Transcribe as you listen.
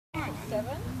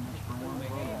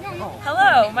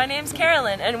Hello, my name's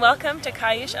Carolyn and welcome to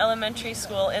Cayoosh Elementary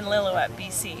School in Lillooet,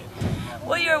 BC.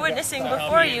 What you are witnessing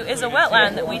before you is a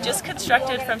wetland that we just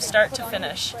constructed from start to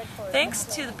finish. Thanks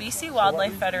to the BC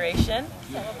Wildlife Federation,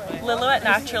 Lillooet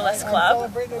Naturalist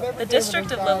Club, the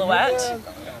District of Lillooet,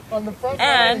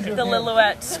 and the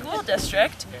Lillooet School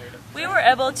District, we were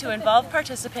able to involve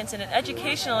participants in an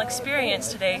educational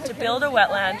experience today to build a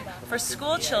wetland for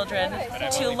school children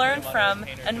to learn from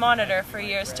and monitor for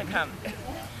years to come.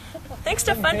 Thanks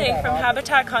to funding from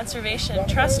Habitat Conservation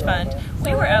Trust Fund,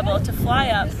 we were able to fly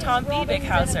up Tom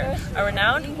Biebighauser, a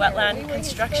renowned wetland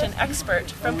construction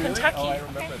expert from Kentucky.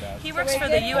 He works for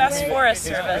the U.S. Forest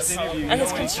Service and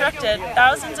has constructed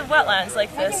thousands of wetlands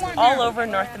like this all over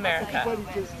North America.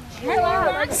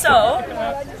 So,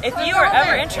 if you are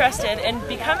ever interested in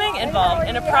becoming involved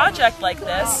in a project like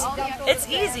this, it's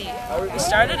easy. We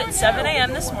started at 7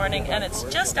 a.m. this morning and it's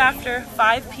just after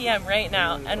 5 p.m. right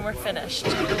now and we're finished.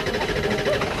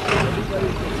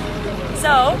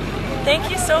 So, thank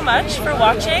you so much for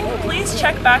watching. Please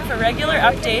check back for regular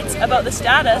updates about the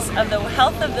status of the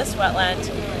health of this wetland.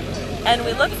 And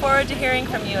we look forward to hearing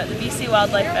from you at the BC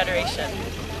Wildlife Federation.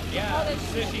 Yeah,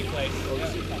 sushi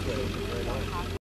place.